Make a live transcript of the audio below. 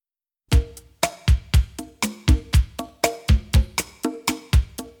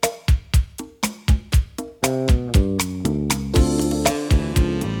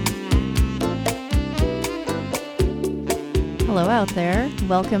out there.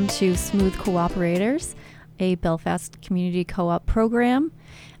 Welcome to Smooth Cooperators, a Belfast community co-op program.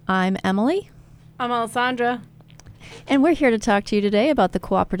 I'm Emily. I'm Alessandra. And we're here to talk to you today about the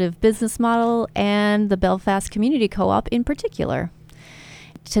cooperative business model and the Belfast Community Co-op in particular.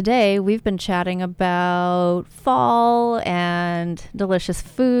 Today, we've been chatting about fall and delicious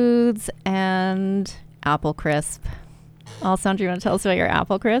foods and apple crisp. Alessandra, you want to tell us about your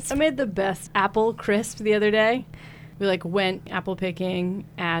apple crisp? I made the best apple crisp the other day. We went apple picking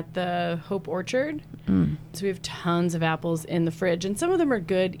at the Hope Orchard. So we have tons of apples in the fridge, and some of them are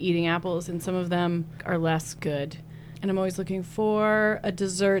good eating apples and some of them are less good. And I'm always looking for a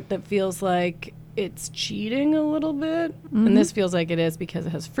dessert that feels like it's cheating a little bit. And this feels like it is because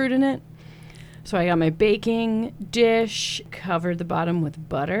it has fruit in it. So I got my baking dish, covered the bottom with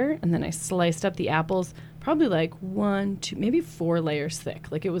butter, and then I sliced up the apples, probably 1, 2, maybe 4 layers thick.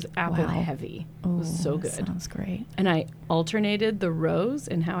 It was apple heavy. It was so good. Sounds great. And I alternated the rows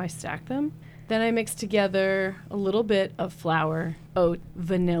in how I stacked them. Then I mixed together a little bit of flour, oat,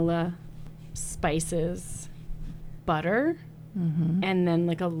 vanilla, spices, butter, and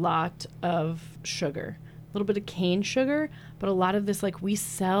then a lot of sugar. A little bit of cane sugar, but a lot of this, we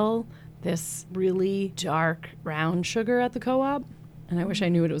sell this really dark brown sugar at the co-op, and I wish I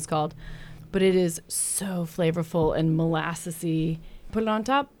knew what it was called. But it is so flavorful and molassesy. Put it on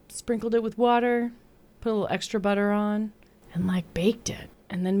top, sprinkled it with water, put a little extra butter on, and baked it.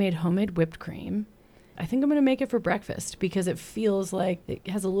 And then made homemade whipped cream. I think I'm going to make it for breakfast because it feels like it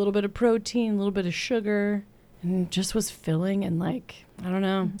has a little bit of protein, a little bit of sugar, and it just was filling and I don't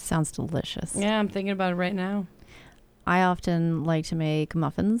know. Sounds delicious. Yeah, I'm thinking about it right now. I often like to make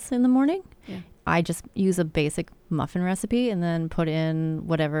muffins in the morning. Yeah. I just use a basic muffin recipe and then put in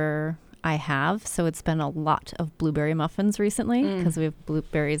whatever I have. So it's been a lot of blueberry muffins recently because we have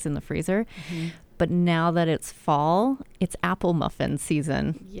blueberries in the freezer. But now that it's fall, it's apple muffin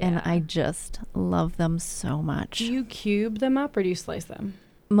season. Yeah. And I just love them so much. Do you cube them up or do you slice them?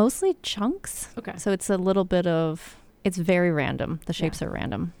 Mostly chunks. Okay. So it's a little bit of, it's very random. The shapes are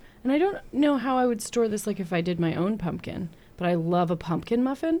random. And I don't know how I would store this if I did my own pumpkin, but I love a pumpkin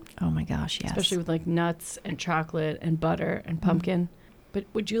muffin. Oh my gosh, yes. Especially with nuts and chocolate and butter and pumpkin. But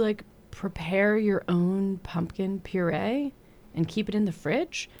would you prepare your own pumpkin puree and keep it in the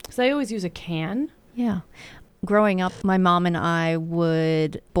fridge? Because I always use a can. Yeah. Growing up, my mom and I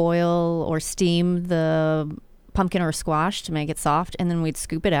would boil or steam the pumpkin or squash to make it soft, and then we'd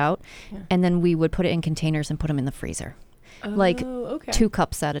scoop it out, and then we would put it in containers and put them in the freezer. Okay. 2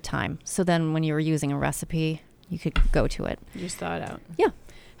 cups at a time. So then when you were using a recipe, you could go to it. You just thaw it out. Yeah.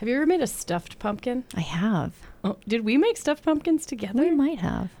 Have you ever made a stuffed pumpkin? I have. Oh, did we make stuffed pumpkins together? We might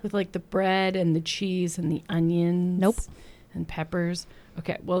have. With the bread and the cheese and the onions? Nope. And peppers.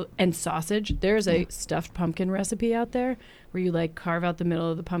 Okay, well, and sausage. There's a stuffed pumpkin recipe out there where you carve out the middle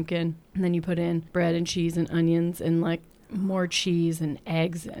of the pumpkin and then you put in bread and cheese and onions and more cheese and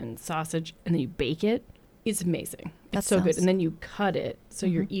eggs and sausage and then you bake it. It's amazing. It's so good. And then you cut it so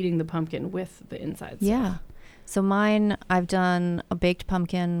you're eating the pumpkin with the inside stuff. Yeah. So mine, I've done a baked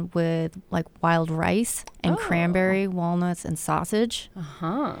pumpkin with wild rice and cranberry, walnuts, and sausage.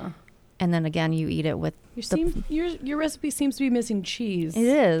 And then again, you eat it with your recipe seems to be missing cheese. It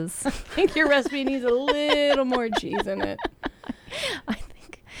is. I think your recipe needs a little more cheese in it. I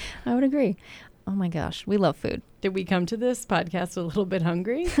think I would agree. Oh my gosh, we love food. Did we come to this podcast a little bit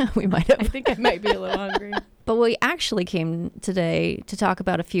hungry? We might have. I think I might be a little hungry. But we actually came today to talk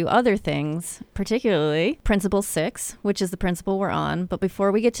about a few other things, particularly Principle 6, which is the principle we're on. But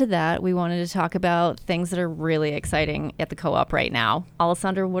before we get to that, we wanted to talk about things that are really exciting at the co-op right now.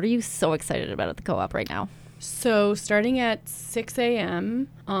 Alessandra, what are you so excited about at the co-op right now? So starting at 6 a.m.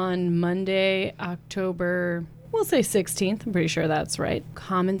 on Monday, October, we'll say 16th, I'm pretty sure that's right,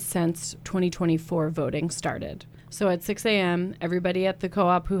 Common Sense 2024 voting started. So at 6 a.m., everybody at the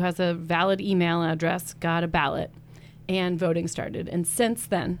co-op who has a valid email address got a ballot and voting started. And since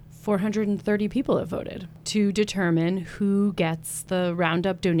then, 430 people have voted to determine who gets the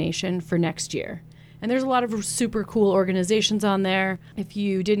Roundup donation for next year. And there's a lot of super cool organizations on there. If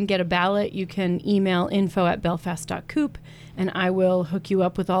you didn't get a ballot, you can email info@belfast.coop and I will hook you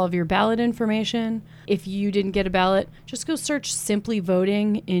up with all of your ballot information. If you didn't get a ballot, just go search Simply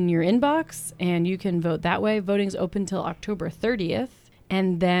Voting in your inbox and you can vote that way. Voting's open till October 30th.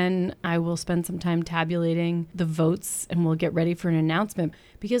 And then I will spend some time tabulating the votes and we'll get ready for an announcement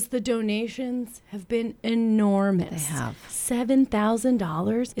because the donations have been enormous. They have.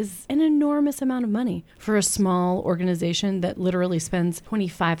 $7,000 is an enormous amount of money for a small organization that literally spends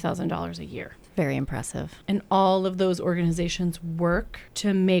 $25,000 a year. Very impressive. And all of those organizations work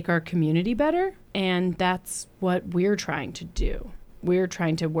to make our community better. And that's what we're trying to do. We're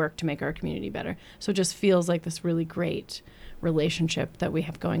trying to work to make our community better. So it just feels like this really great relationship that we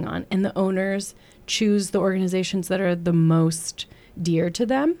have going on. And the owners choose the organizations that are the most dear to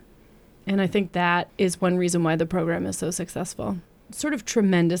them. And I think that is one reason why the program is so successful. Sort of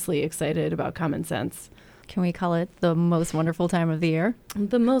tremendously excited about Common Sense. Can we call it the most wonderful time of the year?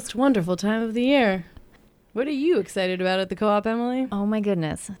 The most wonderful time of the year. What are you excited about at the co-op, Emily? Oh my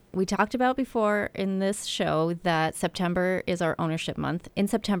goodness. We talked about before in this show that September is our ownership month. In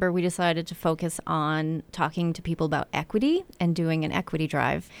September, we decided to focus on talking to people about equity and doing an equity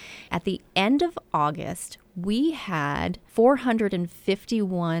drive. At the end of August, we had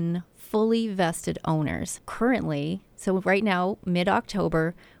 451 fully vested owners. Currently, so right now,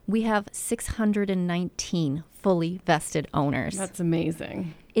 mid-October, we have 619 fully vested owners. That's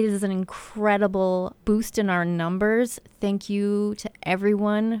amazing. It is an incredible boost in our numbers. Thank you to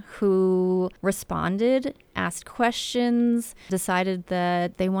everyone who responded, asked questions, decided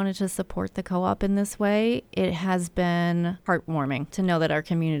that they wanted to support the co-op in this way. It has been heartwarming to know that our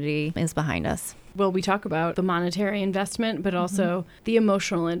community is behind us. Well, we talk about the monetary investment, but also the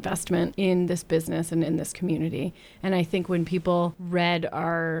emotional investment in this business and in this community. And I think when people read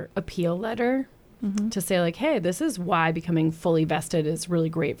our appeal letter, to say like, hey, this is why becoming fully vested is really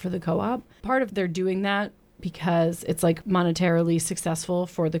great for the co-op. Part of they're doing that because it's like monetarily successful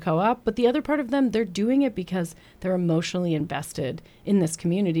for the co-op, but the other part of them, they're doing it because they're emotionally invested in this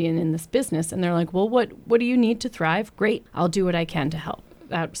community and in this business. And they're like, well, what do you need to thrive? Great, I'll do what I can to help.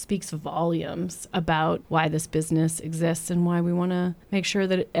 That speaks volumes about why this business exists and why we want to make sure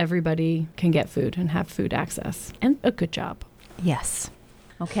that everybody can get food and have food access and a good job. Yes.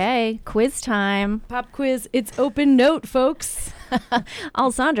 Okay, quiz time. Pop quiz, it's open note, folks.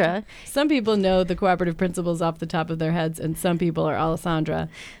 Alessandra. Some people know the cooperative principles off the top of their heads, and some people are Alessandra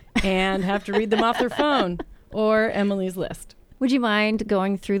and have to read them off their phone or Emily's list. Would you mind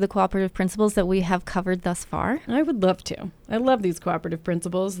going through the cooperative principles that we have covered thus far? I would love to. I love these cooperative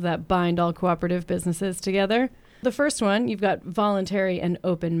principles that bind all cooperative businesses together. The first one, you've got voluntary and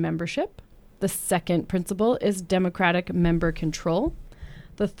open membership. The second principle is democratic member control.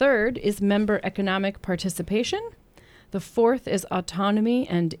 The third is member economic participation. The fourth is autonomy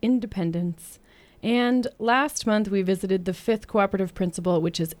and independence. And last month, we visited the fifth cooperative principle,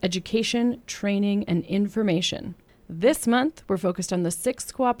 which is education, training, and information. This month, we're focused on the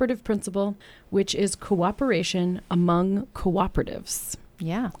sixth cooperative principle, which is cooperation among cooperatives.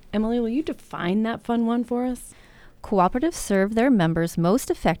 Yeah. Emily, will you define that fun one for us? Cooperatives serve their members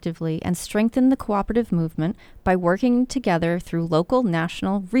most effectively and strengthen the cooperative movement by working together through local,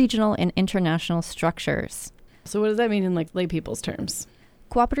 national, regional, and international structures. So what does that mean in like lay people's terms?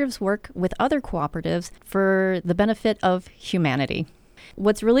 Cooperatives work with other cooperatives for the benefit of humanity.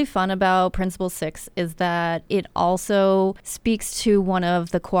 What's really fun about Principle 6 is that it also speaks to one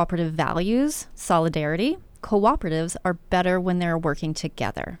of the cooperative values, solidarity. Cooperatives are better when they're working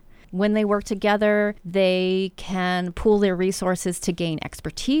together. When they work together, they can pool their resources to gain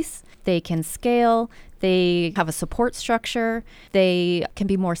expertise. They can scale. They have a support structure. They can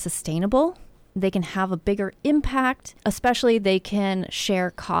be more sustainable. They can have a bigger impact. Especially, they can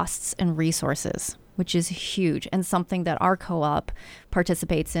share costs and resources, which is huge and something that our co-op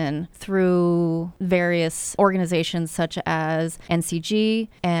participates in through various organizations such as NCG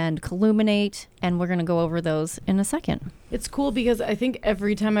and Colluminate, and we're going to go over those in a second. It's cool because I think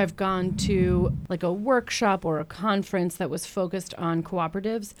every time I've gone to like a workshop or a conference that was focused on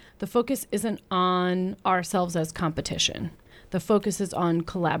cooperatives, the focus isn't on ourselves as competition. The focus is on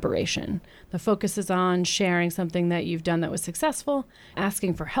collaboration. The focus is on sharing something that you've done that was successful,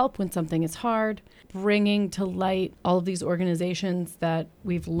 asking for help when something is hard, bringing to light all of these organizations that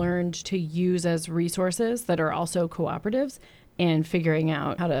we've learned to use as resources that are also cooperatives, and figuring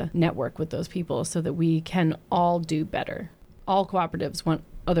out how to network with those people so that we can all do better. All cooperatives want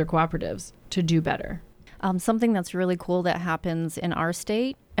other cooperatives to do better. Something that's really cool that happens in our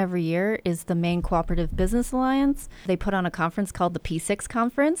state every year is the Maine Cooperative Business Alliance. They put on a conference called the P6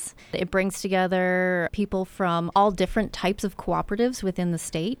 Conference. It brings together people from all different types of cooperatives within the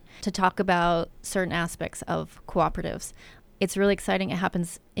state to talk about certain aspects of cooperatives. It's really exciting. It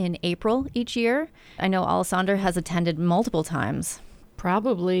happens in April each year. I know Alessandra has attended multiple times.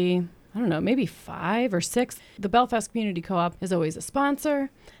 Probably, I don't know, maybe 5 or 6. The Belfast Community Co-op is always a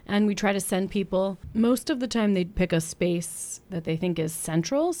sponsor, and we try to send people. Most of the time they pick a space that they think is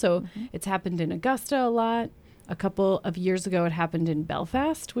central. So it's happened in Augusta a lot. A couple of years ago, it happened in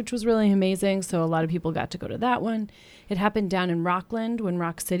Belfast, which was really amazing. So a lot of people got to go to that one. It happened down in Rockland when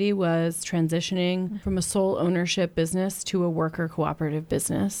Rock City was transitioning from a sole ownership business to a worker cooperative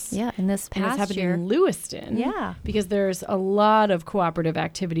business. Yeah, and this And it's past happened year. in Lewiston. Yeah. Because there's a lot of cooperative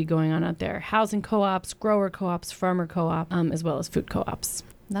activity going on out there. Housing co-ops, grower co-ops, farmer co-op, as well as food co-ops.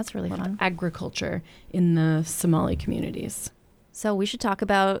 That's really fun. Agriculture in the Somali communities. So we should talk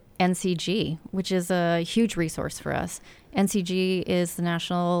about NCG, which is a huge resource for us. NCG is the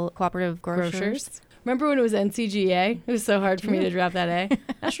National Cooperative Grocers. Remember when it was NCGA? It was so hard for me to drop that A.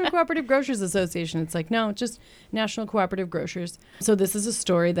 National Cooperative Grocers Association. It's like, no, just National Cooperative Grocers. So this is a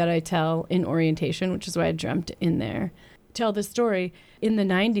story that I tell in orientation, which is why I jumped in there. Tell this story. In the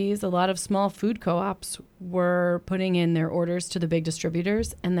 90s, a lot of small food co-ops were putting in their orders to the big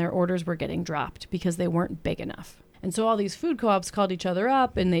distributors, and their orders were getting dropped because they weren't big enough. And so all these food co-ops called each other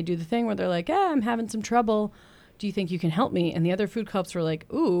up, and they do the thing where they're like, I'm having some trouble. Do you think you can help me? And the other food co-ops were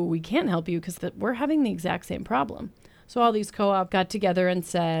like, ooh, we can't help you because we're having the exact same problem. So all these co-op got together and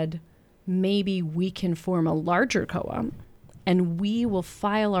said, maybe we can form a larger co-op, and we will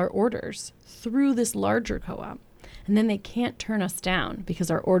file our orders through this larger co-op. And then they can't turn us down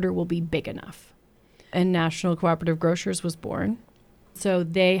because our order will be big enough. And National Cooperative Grocers was born. So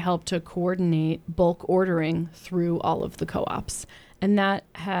they help to coordinate bulk ordering through all of the co-ops. And that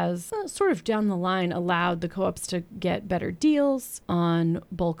has sort of down the line allowed the co-ops to get better deals on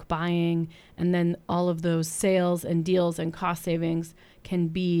bulk buying. And then all of those sales and deals and cost savings can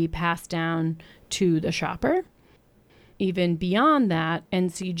be passed down to the shopper. Even beyond that,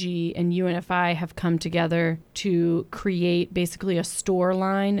 NCG and UNFI have come together to create basically a store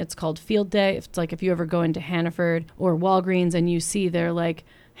line. It's called Field Day. It's like if you ever go into Hannaford or Walgreens and you see their like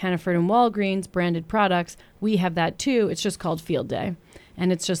Hannaford and Walgreens branded products, we have that too. It's just called Field Day.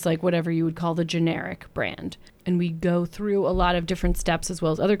 And it's just like whatever you would call the generic brand. And we go through a lot of different steps, as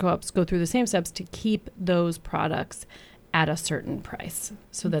well as other co-ops go through the same steps to keep those products at a certain price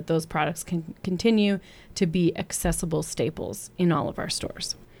so that those products can continue to be accessible staples in all of our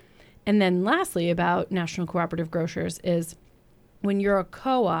stores. And then lastly, about National Cooperative Grocers is when you're a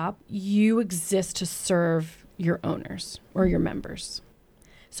co-op, you exist to serve your owners or your members.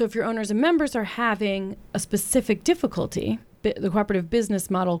 So if your owners and members are having a specific difficulty, the cooperative business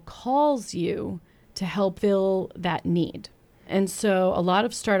model calls you to help fill that need. And so a lot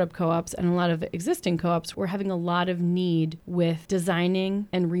of startup co-ops and a lot of existing co-ops were having a lot of need with designing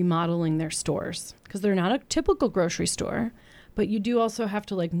and remodeling their stores because they're not a typical grocery store, but you do also have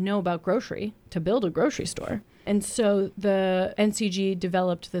to like know about grocery to build a grocery store. And so the NCG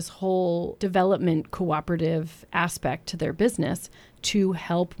developed this whole development cooperative aspect to their business to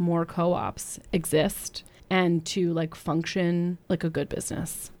help more co-ops exist and to like function like a good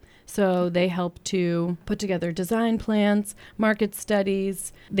business. So they help to put together design plans, market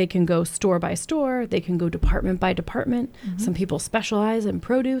studies. They can go store by store. They can go department by department. Mm-hmm. Some people specialize in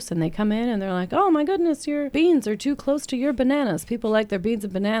produce and they come in and they're like, oh my goodness, your beans are too close to your bananas. People like their beans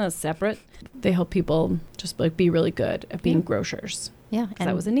and bananas separate. They help people just like be really good at being grocers. Yeah. And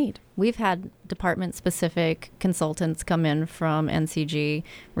that was a need. We've had department-specific consultants come in from NCG.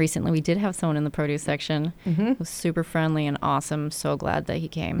 Recently, we did have someone in the produce section who was super friendly and awesome. So glad that he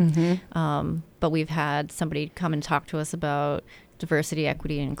came. But we've had somebody come and talk to us about diversity,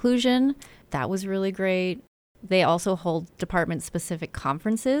 equity, and inclusion. That was really great. They also hold department-specific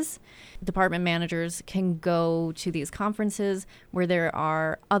conferences. Department managers can go to these conferences where there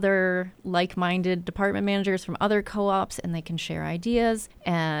are other like-minded department managers from other co-ops, and they can share ideas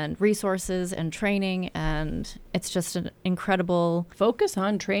and resources and training, and it's just an incredible focus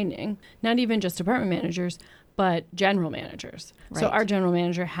on training, not even just department managers, but general managers. Right. So our general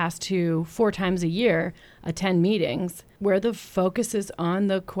manager has to 4 times a year attend meetings where the focus is on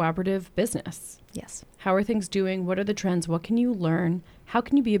the cooperative business. Yes. How are things doing? What are the trends? What can you learn? How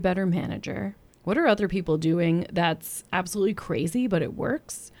can you be a better manager? What are other people doing that's absolutely crazy, but it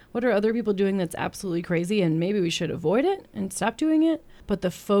works? What are other people doing that's absolutely crazy and maybe we should avoid it and stop doing it? But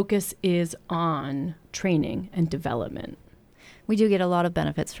the focus is on training and development. We do get a lot of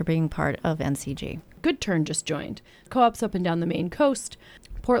benefits for being part of NCG. Good Turn just joined. Co-ops up and down the Maine coast.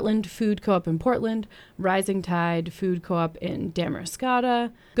 Portland Food Co-op in Portland, Rising Tide Food Co-op in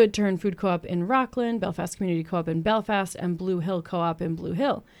Damariscotta, Good Turn Food Co-op in Rockland, Belfast Community Co-op in Belfast, and Blue Hill Co-op in Blue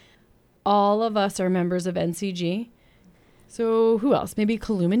Hill. All of us are members of NCG. So who else? Maybe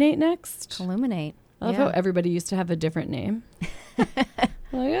Colluminate next? Colluminate. I love how everybody used to have a different name.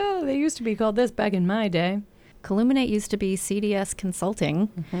 Like, oh, they used to be called this back in my day. Colluminate used to be CDS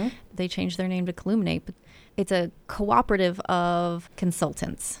Consulting. They changed their name to Colluminate, but it's a cooperative of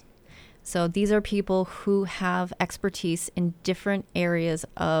consultants. So these are people who have expertise in different areas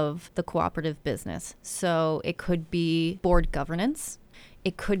of the cooperative business. So it could be board governance,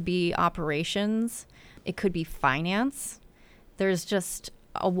 it could be operations, it could be finance. There's just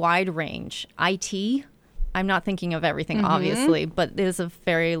a wide range. IT, I'm not thinking of everything, obviously, but there's a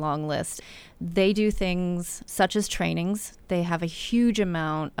very long list. They do things such as trainings. They have a huge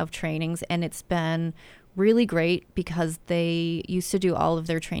amount of trainings, and it's been really great because they used to do all of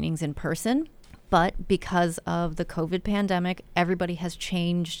their trainings in person. But because of the COVID pandemic, everybody has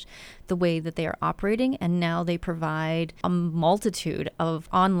changed the way that they are operating, and now they provide a multitude of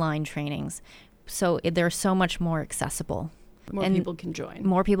online trainings. So they're so much more accessible. More people can join.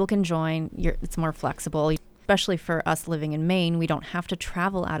 More people can join. It's more flexible. Especially for us living in Maine, we don't have to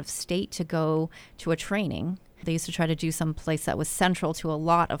travel out of state to go to a training. They used to try to do some place that was central to a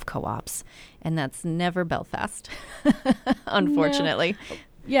lot of co-ops, and that's never Belfast, unfortunately. No.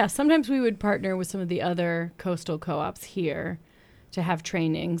 Yeah, sometimes we would partner with some of the other coastal co-ops here to have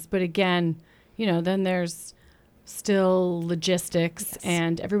trainings. But again, then there's still logistics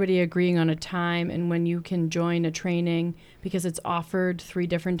and everybody agreeing on a time. And when you can join a training because it's offered 3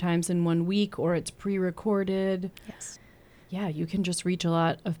 different times in 1 week or it's pre-recorded, you can just reach a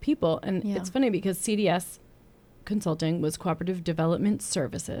lot of people. And it's funny because CDS Consulting was Cooperative Development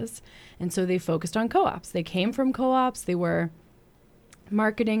Services. And so they focused on co-ops. They came from co-ops. They were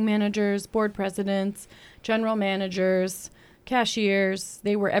marketing managers, board presidents, general managers, cashiers.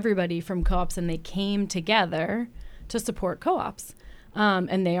 They were everybody from co-ops, and they came together to support co-ops.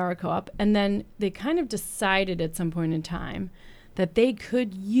 And they are a co-op. And then they kind of decided at some point in time that they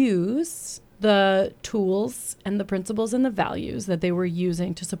could use the tools and the principles and the values that they were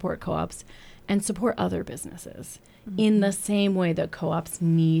using to support co-ops and support other businesses in the same way that co-ops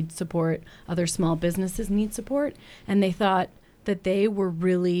need support, other small businesses need support. And they thought that they were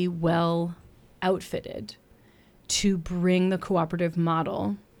really well outfitted to bring the cooperative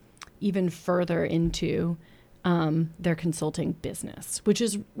model even further into their consulting business, which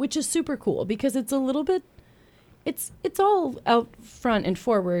is super cool because it's a little bit, it's all out front and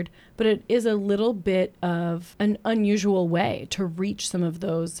forward, but it is a little bit of an unusual way to reach some of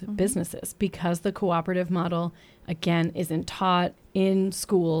those businesses because the cooperative model, again, isn't taught in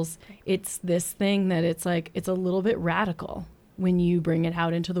schools. It's this thing that it's a little bit radical when you bring it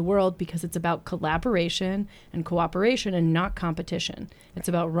out into the world because it's about collaboration and cooperation and not competition. It's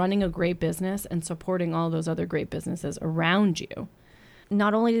about running a great business and supporting all those other great businesses around you.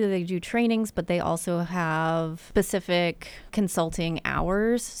 Not only do they do trainings, but they also have specific consulting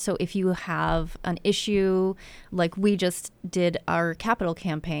hours. So if you have an issue, like we just did our capital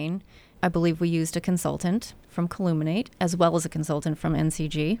campaign, I believe we used a consultant from Cooperatives as well as a consultant from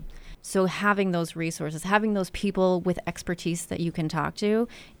NCG. So having those resources, having those people with expertise that you can talk to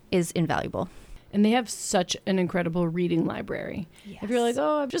is invaluable. And they have such an incredible reading library. Yes. If you're like,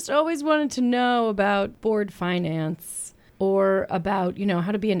 I've just always wanted to know about board finance or about,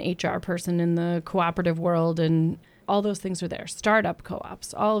 how to be an HR person in the cooperative world, and all those things are there. Startup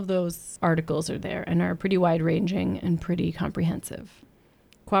co-ops, all of those articles are there and are pretty wide-ranging and pretty comprehensive.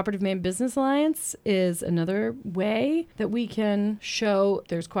 Cooperative Maine Business Alliance is another way that we can show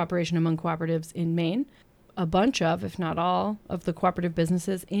there's cooperation among cooperatives in Maine. A bunch of, if not all, of the cooperative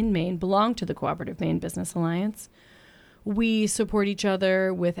businesses in Maine belong to the Cooperative Maine Business Alliance. We support each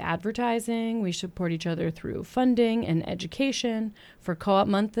other with advertising. We support each other through funding and education. For Co-op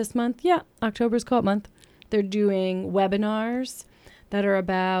Month this month, October's Co-op Month, they're doing webinars that are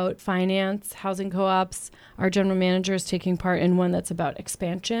about finance, housing co-ops. Our general manager is taking part in one that's about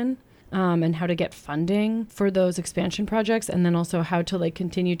expansion and how to get funding for those expansion projects, and then also how to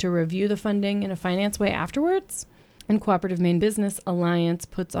continue to review the funding in a finance way afterwards. And Cooperative Maine Business Alliance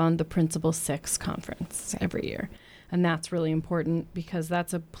puts on the Principal 6 conference every year. And that's really important because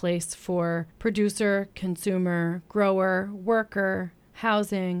that's a place for producer, consumer, grower, worker,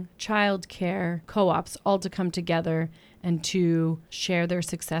 housing, childcare, co-ops all to come together and to share their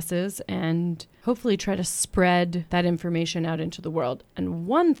successes and hopefully try to spread that information out into the world. And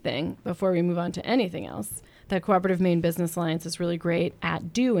one thing, before we move on to anything else, that Cooperative Maine Business Alliance is really great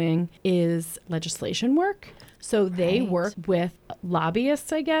at doing is legislation work. So they work with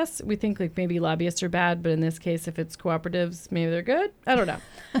lobbyists, I guess. We think maybe lobbyists are bad, but in this case, if it's cooperatives, maybe they're good. I don't know.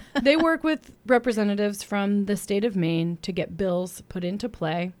 They work with representatives from the state of Maine to get bills put into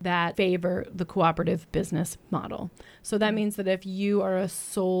play that favor the cooperative business model. So that means that if you are a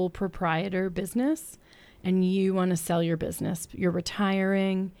sole proprietor business and you want to sell your business, you're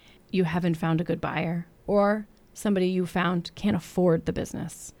retiring, you haven't found a good buyer, or somebody you found can't afford the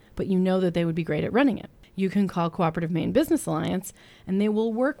business, but you know that they would be great at running it. you can call Cooperative Maine Business Alliance, and they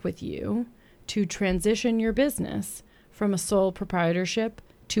will work with you to transition your business from a sole proprietorship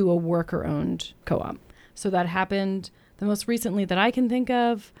to a worker-owned co-op. So that happened the most recently that I can think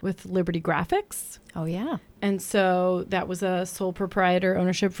of with Liberty Graphics. Oh, yeah. And so that was a sole proprietor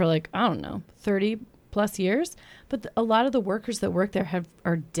ownership for 30 plus years. But a lot of the workers that work there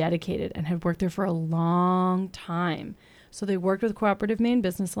are dedicated and have worked there for a long time. So they worked with Cooperative Maine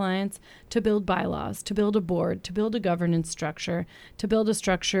Business Alliance to build bylaws, to build a board, to build a governance structure, to build a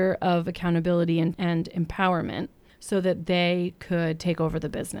structure of accountability and empowerment so that they could take over the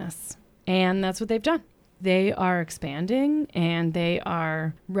business. And that's what they've done. They are expanding and they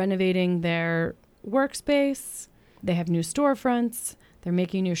are renovating their workspace. They have new storefronts. They're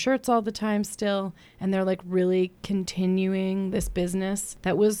making new shirts all the time still. And they're really continuing this business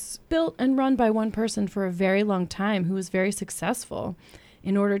that was built and run by one person for a very long time who was very successful.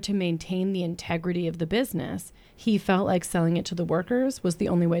 In order to maintain the integrity of the business, he felt like selling it to the workers was the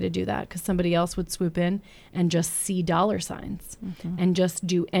only way to do that, because somebody else would swoop in and just see dollar signs and just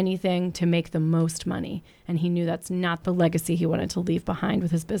do anything to make the most money. And he knew that's not the legacy he wanted to leave behind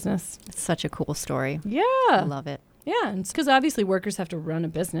with his business. It's such a cool story. Yeah. I love it. Yeah, and it's because obviously workers have to run a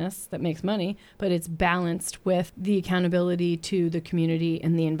business that makes money, but it's balanced with the accountability to the community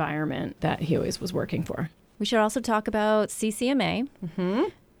and the environment that he always was working for. We should also talk about CCMA,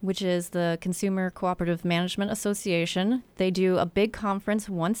 which is the Consumer Cooperative Management Association. They do a big conference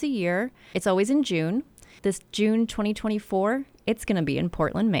once a year. It's always in June. This June 2024, it's going to be in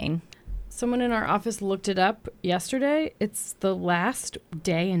Portland, Maine. Someone in our office looked it up yesterday. It's the last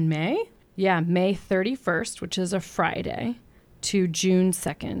day in May. Yeah, May 31st, which is a Friday, to June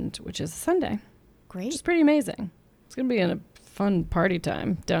 2nd, which is a Sunday. Great. Which is pretty amazing. It's going to be a fun party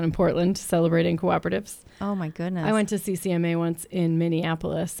time down in Portland celebrating cooperatives. Oh, my goodness. I went to CCMA once in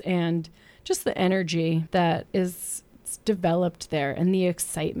Minneapolis, and just the energy that is developed there and the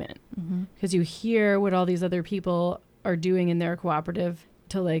excitement, because you hear what all these other people are doing in their cooperative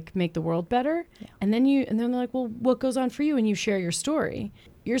to make the world better. Yeah. And then they're like, well, what goes on for you? And you share your story.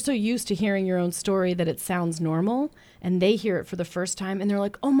 You're so used to hearing your own story that it sounds normal, and they hear it for the first time and they're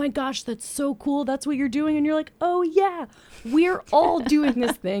like, oh my gosh, that's so cool. That's what you're doing. And you're like, oh yeah, we're all doing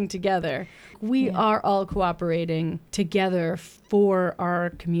this thing together. We are all cooperating together for our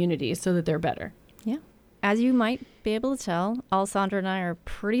community so that they're better. Yeah. As you might be able to tell, Alessandra and I are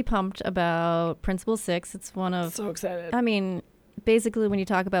pretty pumped about Principle 6. It's one of... So excited. I mean, basically when you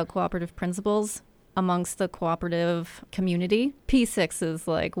talk about cooperative principles amongst the cooperative community, P6 is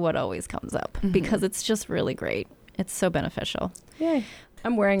what always comes up because it's just really great. It's so beneficial. Yay.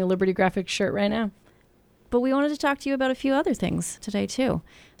 I'm wearing a Liberty Graphics shirt right now. But we wanted to talk to you about a few other things today, too.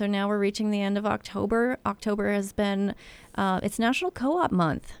 So now we're reaching the end of October. October has been, it's National Co-op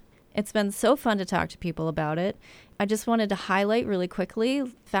Month. It's been so fun to talk to people about it. I just wanted to highlight really quickly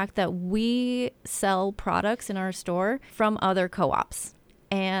the fact that we sell products in our store from other co-ops.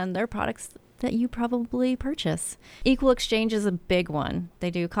 And they're products that you probably purchase. Equal Exchange is a big one. They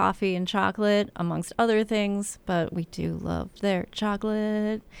do coffee and chocolate, amongst other things, but we do love their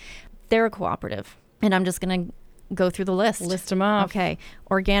chocolate. They're a cooperative. And I'm just going to go through the list. List them off. Okay.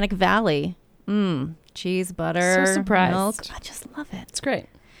 Organic Valley. Cheese, butter, so surprised. milk. I just love it. It's great.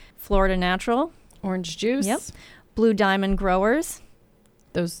 Florida Natural. Orange juice. Yep. Blue Diamond Growers.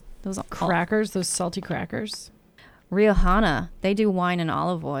 Those crackers, those salty crackers. Riojana. They do wine and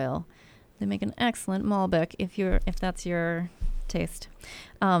olive oil. They make an excellent Malbec if that's your taste.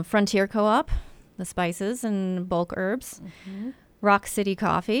 Frontier Co-op, the spices and bulk herbs. Rock City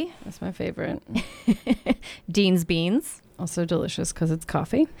Coffee. That's my favorite. Dean's Beans. Also delicious because it's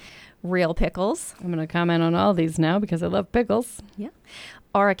coffee. Real Pickles. I'm going to comment on all these now because I love pickles. Yeah.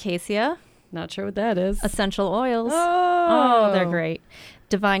 Auricacia. Not sure what that is. Essential Oils. Oh, they're great.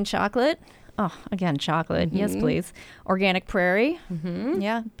 Divine Chocolate. Oh, again, chocolate. Yes, please. Organic Prairie.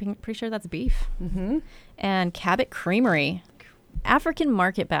 Yeah, pretty sure that's beef. And Cabot Creamery. African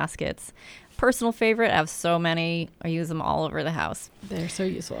Market Baskets. Personal favorite. I have so many. I use them all over the house. They're so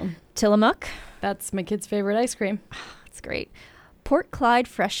useful. Tillamook. That's my kid's favorite ice cream. It's great. Port Clyde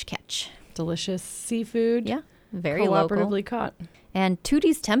Fresh Catch. Delicious seafood. Yeah, very local. Cooperatively caught. And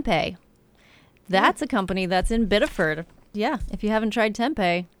Tootie's Tempeh. That's a company that's in Biddeford. Yeah, if you haven't tried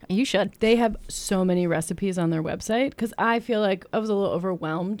tempeh, you should. They have so many recipes on their website because I feel like I was a little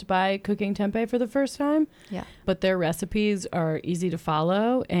overwhelmed by cooking tempeh for the first time. Yeah. But their recipes are easy to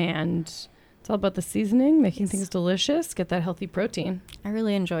follow, and it's all about the seasoning, making things delicious, get that healthy protein. I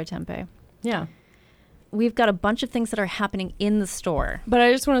really enjoy tempeh. Yeah. We've got a bunch of things that are happening in the store. But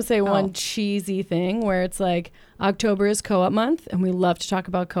I just want to say one cheesy thing where it's October is co-op month, and we love to talk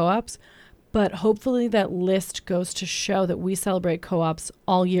about co-ops. But hopefully that list goes to show that we celebrate co-ops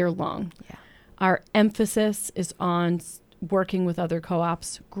all year long. Yeah. Our emphasis is on working with other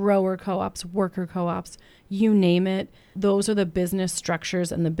co-ops, grower co-ops, worker co-ops, you name it. Those are the business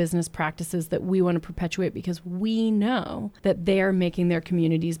structures and the business practices that we want to perpetuate because we know that they are making their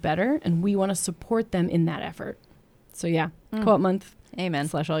communities better and we want to support them in that effort. So yeah, co-op month. Amen.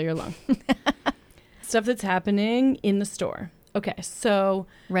 / all year long. Stuff that's happening in the store. Okay, so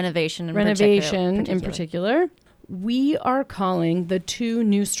Renovation in particular. We are calling the 2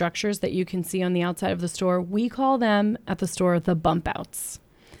 new structures that you can see on the outside of the store, we call them at the store the bump outs.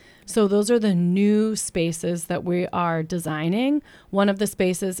 So those are the new spaces that we are designing. One of the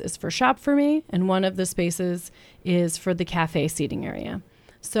spaces is for Shop For Me, and one of the spaces is for the cafe seating area.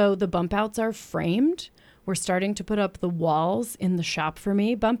 So the bump outs are framed. We're starting to put up the walls in the Shop For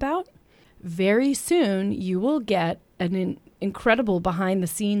Me bump out. Very soon, you will get an incredible behind the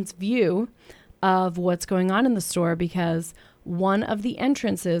scenes view of what's going on in the store because one of the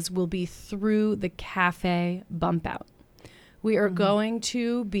entrances will be through the cafe bump out. We are going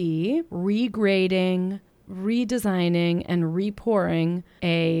to be regrading, redesigning, and repouring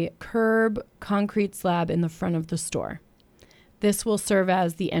a curb concrete slab in the front of the store. This will serve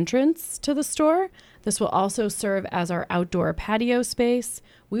as the entrance to the store. This will also serve as our outdoor patio space.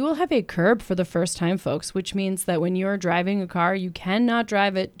 We will have a curb for the first time, folks, which means that when you're driving a car, you cannot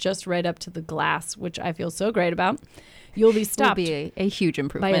drive it just right up to the glass, which I feel so great about. You'll be stopped. Will be a huge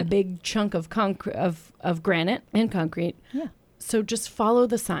improvement. By a big chunk of of granite and concrete. Yeah. So just follow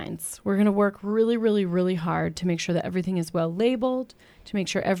the signs. We're going to work really, really, really hard to make sure that everything is well labeled, to make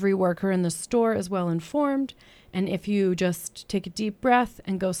sure every worker in the store is well informed. And if you just take a deep breath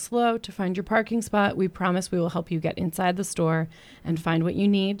and go slow to find your parking spot, we promise we will help you get inside the store and find what you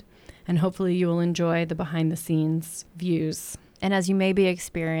need. And hopefully you will enjoy the behind the scenes views. And as you may be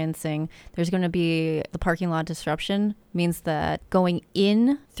experiencing, there's going to be the parking lot disruption means that going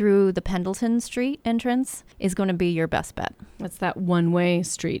in through the Pendleton Street entrance is going to be your best bet. That's that one-way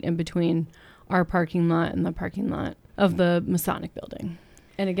street in between our parking lot and the parking lot of the Masonic building.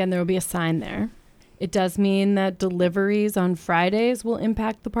 And again, there will be a sign there. It does mean that deliveries on Fridays will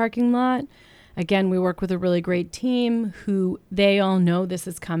impact the parking lot. Again, we work with a really great team who they all know this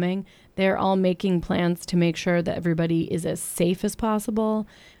is coming. They're all making plans to make sure that everybody is as safe as possible,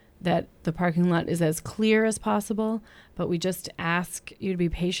 that the parking lot is as clear as possible. But we just ask you to be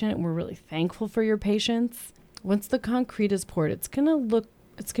patient. We're really thankful for your patience. Once the concrete is poured, it's going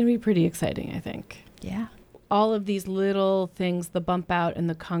to be pretty exciting, I think. Yeah. All of these little things, the bump out and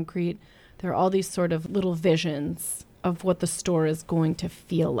the concrete, there are all these sort of little visions of what the store is going to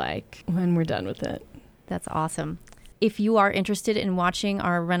feel like when we're done with it. That's awesome. If you are interested in watching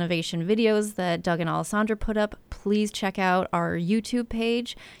our renovation videos that Doug and Alessandra put up, please check out our YouTube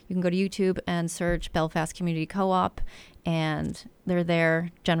page. You can go to YouTube and search Belfast Community Co-op, and they're there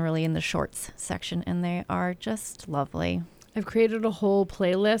generally in the shorts section, and they are just lovely. I've created a whole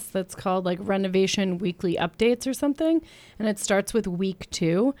playlist that's called like Renovation Weekly Updates or something, and it starts with week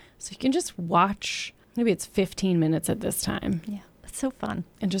 2. So you can just watch, maybe it's 15 minutes at this time. Yeah, it's so fun.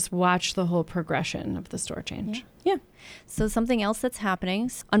 And just watch the whole progression of the store change. Yeah. So something else that's happening,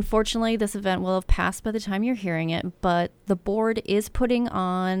 unfortunately, this event will have passed by the time you're hearing it, but the board is putting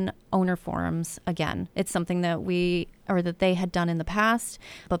on owner forums again. It's something that they had done in the past,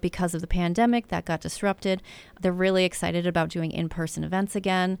 but because of the pandemic, that got disrupted. They're really excited about doing in-person events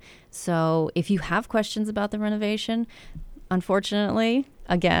again. So if you have questions about the renovation, unfortunately,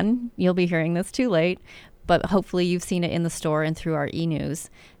 again, you'll be hearing this too late, but hopefully you've seen it in the store and through our e-news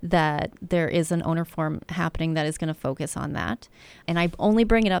that there is an owner forum happening that is going to focus on that. And I only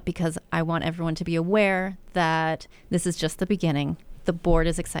bring it up because I want everyone to be aware that this is just the beginning. The board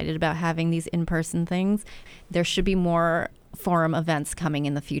is excited about having these in-person things. There should be more forum events coming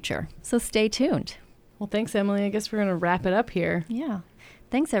in the future. So stay tuned. Well, thanks, Emily. I guess we're going to wrap it up here. Yeah.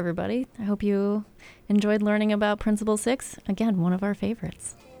 Thanks, everybody. I hope you enjoyed learning about Principle 6. Again, one of our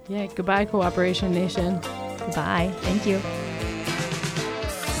favorites. Yeah, goodbye, Cooperation Nation. Goodbye. Thank you.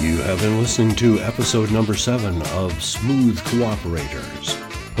 You have been listening to episode number 7 of Smooth Cooperators,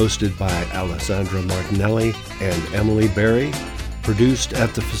 hosted by Alessandra Martinelli and Emily Berry, produced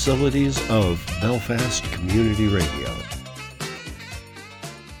at the facilities of Belfast Community Radio.